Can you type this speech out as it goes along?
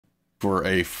for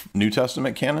a New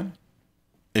Testament canon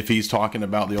if he's talking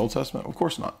about the Old Testament? Of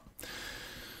course not.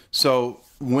 So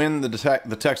when the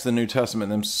text of the New Testament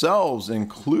themselves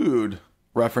include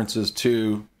references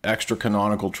to extra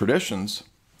canonical traditions,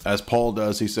 as Paul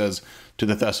does, he says to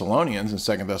the Thessalonians in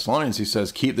 2 Thessalonians, he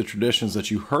says, keep the traditions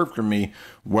that you heard from me,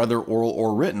 whether oral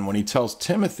or written. When he tells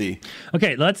Timothy,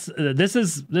 okay, let's. This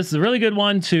is a really good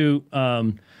one to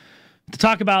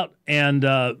talk about. And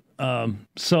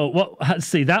so let's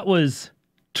see. That was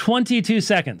 22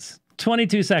 seconds.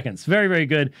 22 seconds. Very, very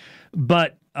good.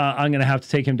 But I'm going to have to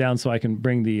take him down so I can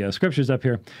bring the scriptures up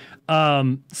here.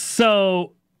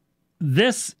 So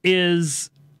this is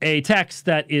a text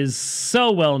that is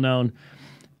so well known,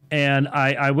 and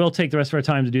I will take the rest of our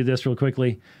time to do this real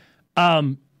quickly.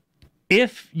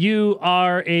 If you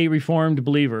are a Reformed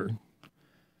believer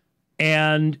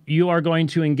and you are going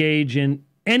to engage in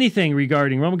anything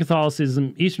regarding Roman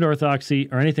Catholicism, Eastern Orthodoxy,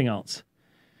 or anything else,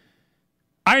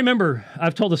 I remember,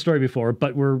 I've told the story before,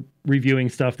 but we're reviewing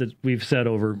stuff that we've said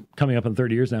over coming up on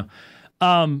 30 years now.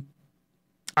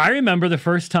 I remember the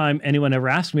first time anyone ever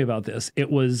asked me about this.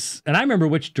 It was, and I remember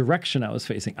which direction I was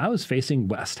facing. I was facing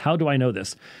west. How do I know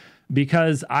this?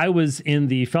 Because I was in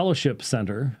the fellowship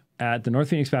center at the North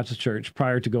Phoenix Baptist Church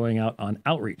prior to going out on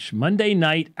outreach. Monday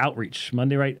night outreach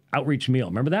meal.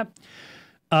 Remember that?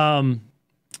 You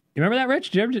remember that,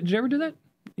 Rich? Did you ever do that?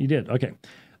 You did. Okay.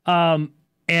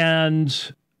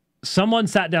 And someone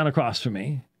sat down across from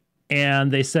me, and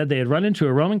they said they had run into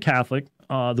a Roman Catholic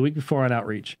the week before on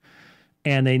outreach,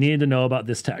 and they needed to know about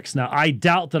this text. Now, I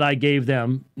doubt that I gave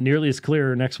them nearly as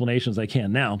clear an explanation as I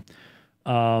can now,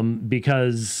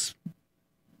 because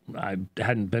I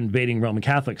hadn't been debating Roman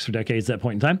Catholics for decades at that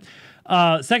point in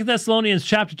time. 2 Thessalonians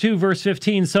chapter 2, verse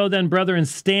 15, so then, brethren,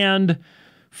 stand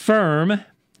firm,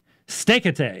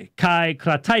 stekete, kai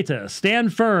krataita,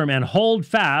 stand firm and hold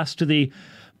fast to the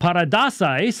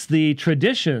paradasais, the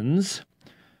traditions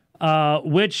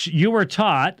which you were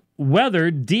taught, whether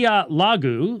dia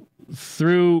lagu,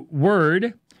 through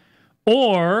word,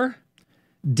 or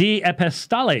di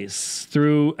epistales,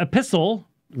 through epistle,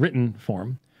 written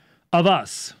form, of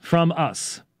us, from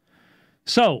us.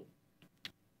 So,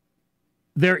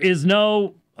 there is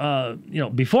no,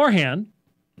 beforehand.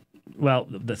 Well,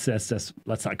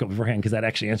 let's not go beforehand because that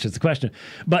actually answers the question.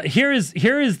 But here is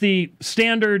the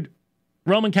standard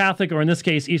Roman Catholic, or in this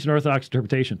case, Eastern Orthodox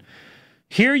interpretation.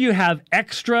 Here you have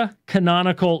extra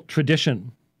canonical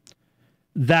tradition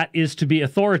that is to be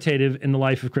authoritative in the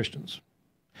life of Christians.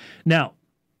 Now,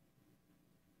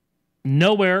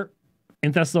 nowhere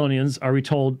in Thessalonians are we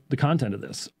told the content of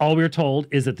this. All we're told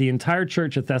is that the entire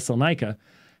church at Thessalonica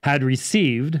had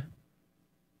received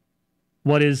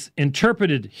what is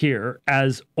interpreted here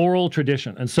as oral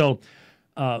tradition. And so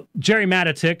Jerry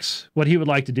Matitix, what he would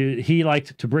like to do, he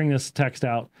liked to bring this text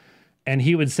out, and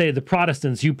he would say, the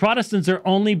Protestants, you Protestants are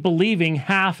only believing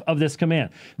half of this command.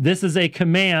 This is a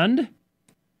command.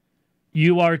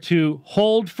 You are to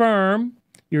hold firm,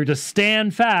 you're to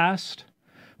stand fast,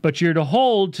 but you're to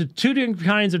hold to two different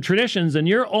kinds of traditions, and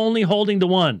you're only holding to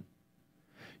one.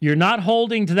 You're not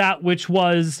holding to that which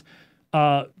was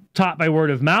taught by word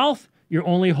of mouth. You're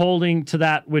only holding to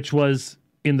that which was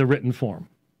in the written form.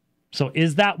 So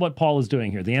is that what Paul is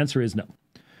doing here? The answer is no.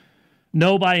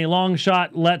 No by a long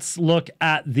shot. Let's look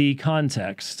at the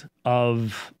context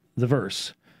of the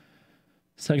verse.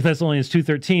 2 Thessalonians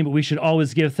 2:13, but we should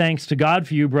always give thanks to God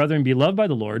for you, brethren, beloved by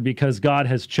the Lord, because God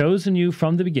has chosen you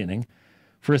from the beginning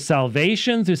for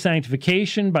salvation through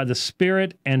sanctification by the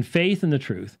Spirit and faith in the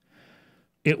truth.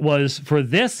 It was for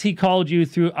this he called you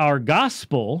through our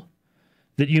gospel,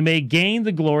 that you may gain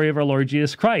the glory of our Lord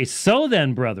Jesus Christ. So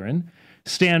then, brethren,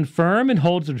 stand firm and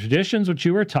hold to the traditions which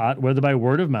you were taught, whether by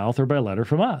word of mouth or by letter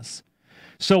from us.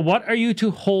 So what are you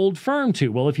to hold firm to?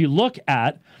 Well, if you look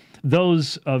at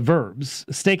those verbs,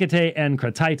 stekete and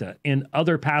krataita, in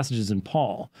other passages in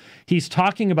Paul, he's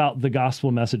talking about the gospel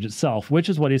message itself, which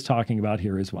is what he's talking about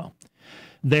here as well.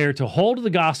 They're to hold to the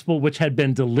gospel which had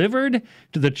been delivered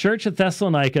to the church at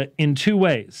Thessalonica in two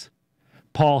ways.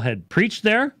 Paul had preached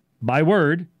there by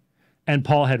word, and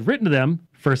Paul had written to them,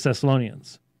 1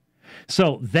 Thessalonians.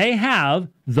 So they have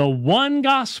the one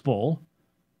gospel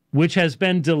which has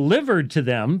been delivered to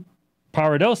them,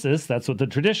 paradosis, that's what the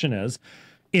tradition is,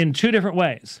 in two different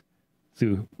ways,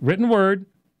 through written word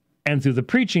and through the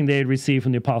preaching they had received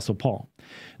from the Apostle Paul.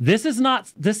 This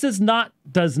does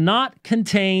not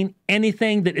contain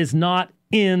anything that is not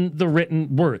in the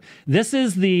written word. This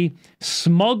is the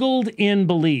smuggled in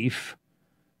belief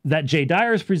that Jay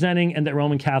Dyer is presenting and that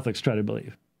Roman Catholics try to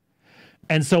believe.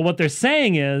 And so what they're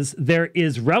saying is there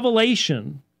is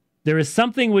revelation There is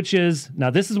something which is,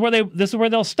 now this is where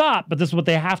they'll stop, but this is what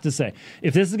they have to say.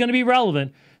 If this is going to be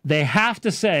relevant, they have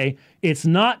to say it's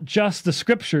not just the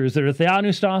scriptures that are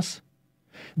theopneustos.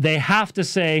 They have to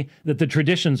say that the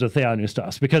traditions are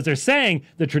theopneustos, because they're saying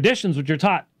the traditions which are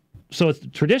taught, so it's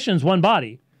traditions, one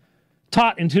body,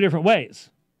 taught in two different ways.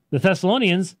 The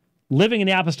Thessalonians, living in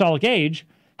the apostolic age,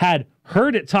 had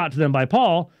heard it taught to them by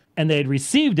Paul, and they had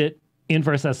received it in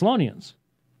 1 Thessalonians.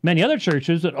 Many other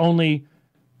churches that only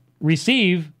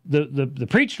receive the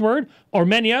preached word, or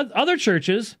many other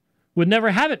churches would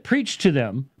never have it preached to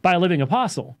them by a living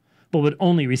apostle, but would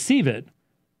only receive it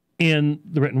in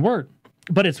the written word.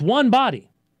 But it's one body.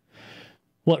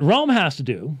 What Rome has to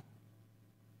do,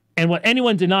 and what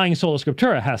anyone denying sola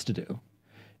scriptura has to do,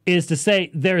 is to say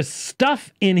there's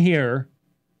stuff in here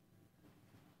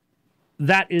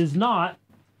that is not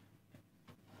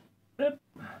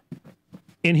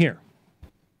in here.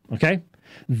 Okay?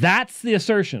 That's the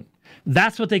assertion.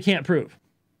 That's what they can't prove.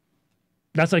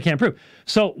 That's what they can't prove.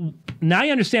 So now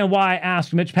you understand why I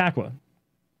asked Mitch Pacwa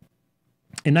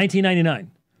in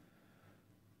 1999,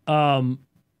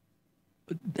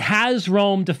 has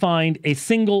Rome defined a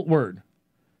single word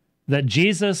that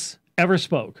Jesus ever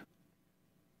spoke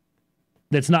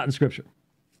that's not in Scripture?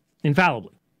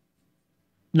 Infallibly.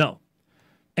 No.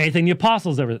 Anything the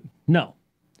apostles ever? No.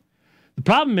 The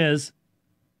problem is,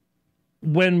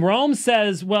 when Rome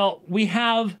says, well, we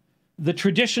have the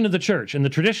tradition of the church, and the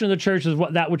tradition of the church is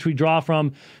that which we draw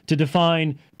from to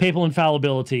define papal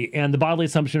infallibility and the bodily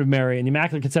assumption of Mary and the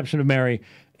Immaculate Conception of Mary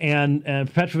and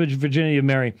perpetual virginity of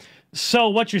Mary. So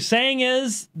what you're saying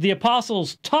is the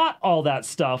apostles taught all that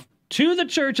stuff to the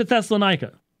church at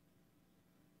Thessalonica,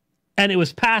 and it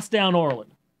was passed down orally.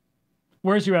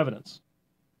 Where's your evidence?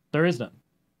 There is none.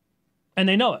 And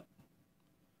they know it.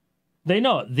 They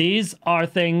know it. These are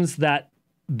things that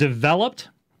developed,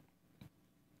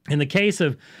 in the case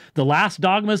of the last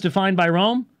dogmas defined by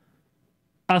Rome,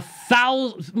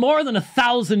 more than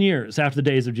 1,000 years after the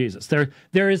days of Jesus.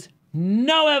 There is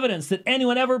no evidence that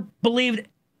anyone ever believed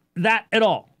that at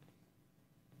all.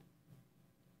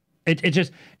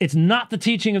 It's not the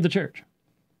teaching of the church.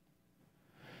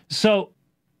 So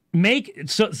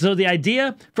the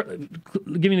idea, give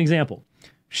me an example.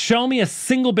 Show me a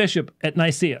single bishop at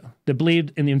Nicaea that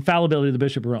believed in the infallibility of the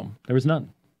Bishop of Rome. There was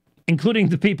none, including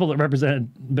the people that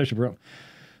represented Bishop of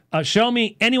Rome. Show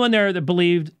me anyone there that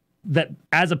believed that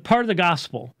as a part of the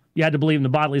gospel, you had to believe in the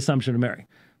bodily assumption of Mary.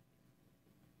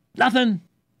 Nothing.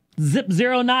 Zip,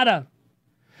 zero, nada.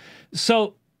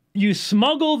 So you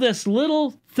smuggle this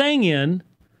little thing in,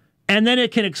 and then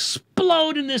it can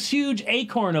explode in this huge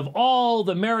acorn of all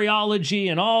the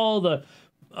Mariology and all the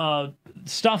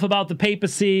stuff about the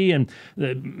papacy and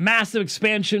the massive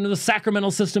expansion of the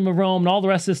sacramental system of Rome and all the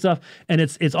rest of this stuff. And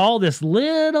it's all this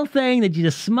little thing that you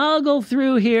just smuggle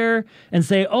through here and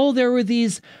say, oh, there were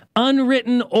these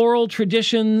unwritten oral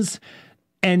traditions,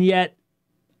 and yet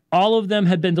all of them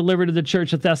had been delivered to the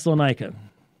church at Thessalonica.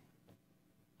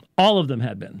 All of them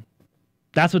had been.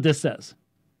 That's what this says.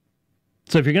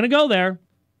 So if you're going to go there,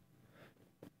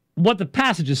 what the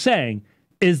passage is saying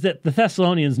is that the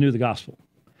Thessalonians knew the gospel,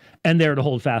 and they were to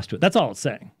hold fast to it. That's all it's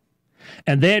saying.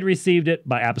 And they had received it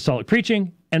by apostolic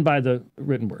preaching and by the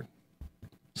written word.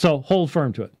 So hold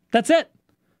firm to it. That's it.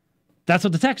 That's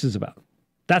what the text is about.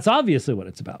 That's obviously what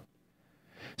it's about.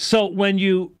 So when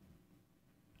you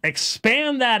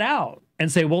expand that out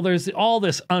and say, well, there's all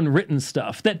this unwritten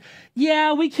stuff that,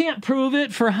 yeah, we can't prove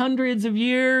it for hundreds of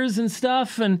years and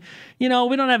stuff. And, we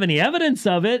don't have any evidence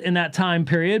of it in that time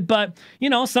period. But,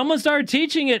 someone started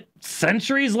teaching it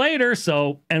centuries later.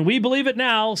 And we believe it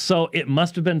now. So it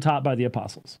must have been taught by the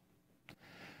apostles.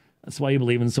 That's why you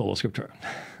believe in sola scriptura.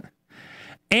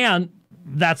 And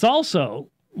that's also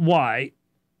why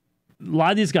a lot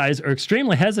of these guys are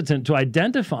extremely hesitant to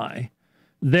identify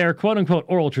their quote-unquote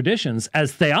oral traditions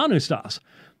as theopneustos.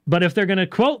 But if they're going to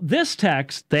quote this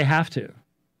text, they have to,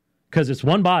 because it's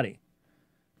one body.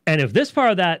 And if this part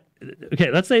of that,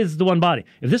 okay, let's say it's the one body.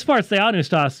 If this part's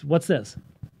theopneustos, what's this?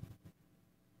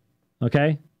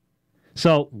 Okay?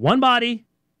 So one body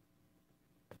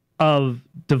of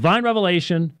divine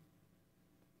revelation.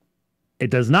 It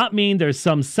does not mean there's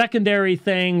some secondary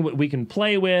thing we can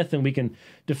play with and we can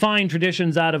define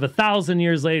traditions out of 1,000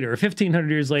 years later or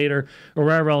 1,500 years later or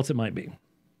wherever else it might be.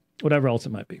 Whatever else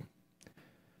it might be.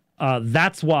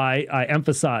 That's why I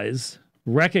emphasize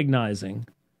recognizing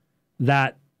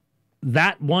that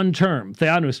one term,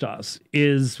 theopneustos,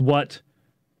 is what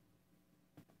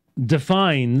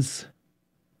defines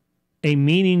a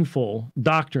meaningful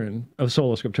doctrine of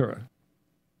sola scriptura.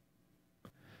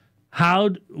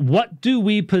 What do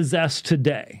we possess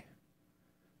today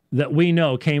that we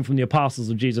know came from the apostles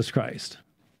of Jesus Christ.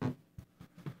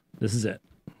 This is it.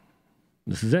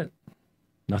 This is it.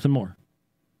 Nothing more.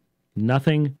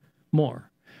 Nothing more.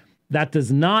 That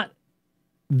does not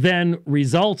then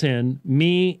result in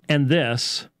me and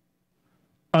this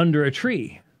under a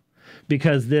tree,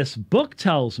 because this book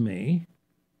tells me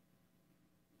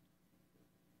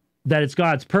that it's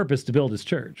God's purpose to build his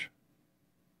church.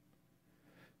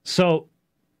 So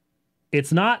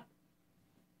it's not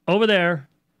over there.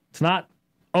 It's not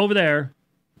over there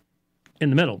in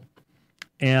the middle.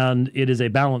 And it is a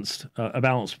balanced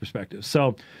perspective.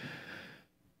 So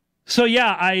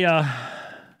yeah,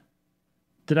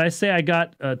 did I say I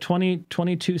got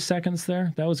 22 seconds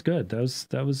there? That was good. That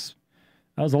was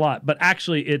a lot. But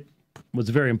actually, it was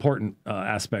a very important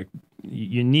aspect.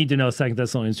 You need to know 2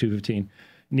 Thessalonians 2:15.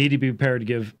 Need to be prepared to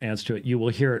give answer to it. You will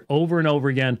hear it over and over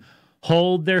again.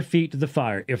 Hold their feet to the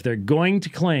fire. If they're going to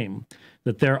claim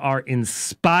that there are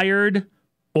inspired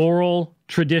oral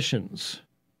traditions,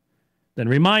 then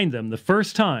remind them the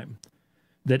first time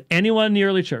that anyone in the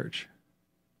early church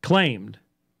claimed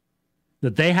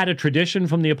that they had a tradition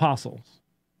from the apostles.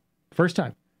 First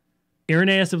time.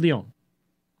 Irenaeus of Lyon.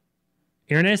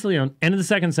 Irenaeus of Lyon, end of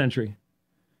the 2nd century.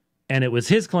 And it was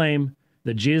his claim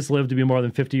that Jesus lived to be more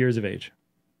than 50 years of age.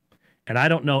 And I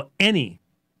don't know any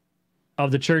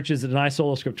of the churches that deny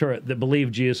sola scriptura that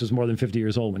believe Jesus was more than 50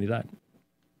 years old when he died.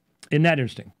 Isn't that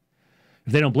interesting?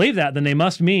 If they don't believe that, then they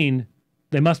must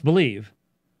believe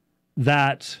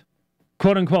that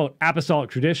quote unquote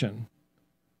apostolic tradition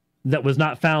that was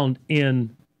not found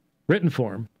in written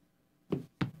form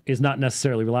is not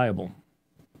necessarily reliable,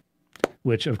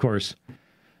 which of course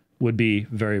would be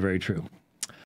very, very true.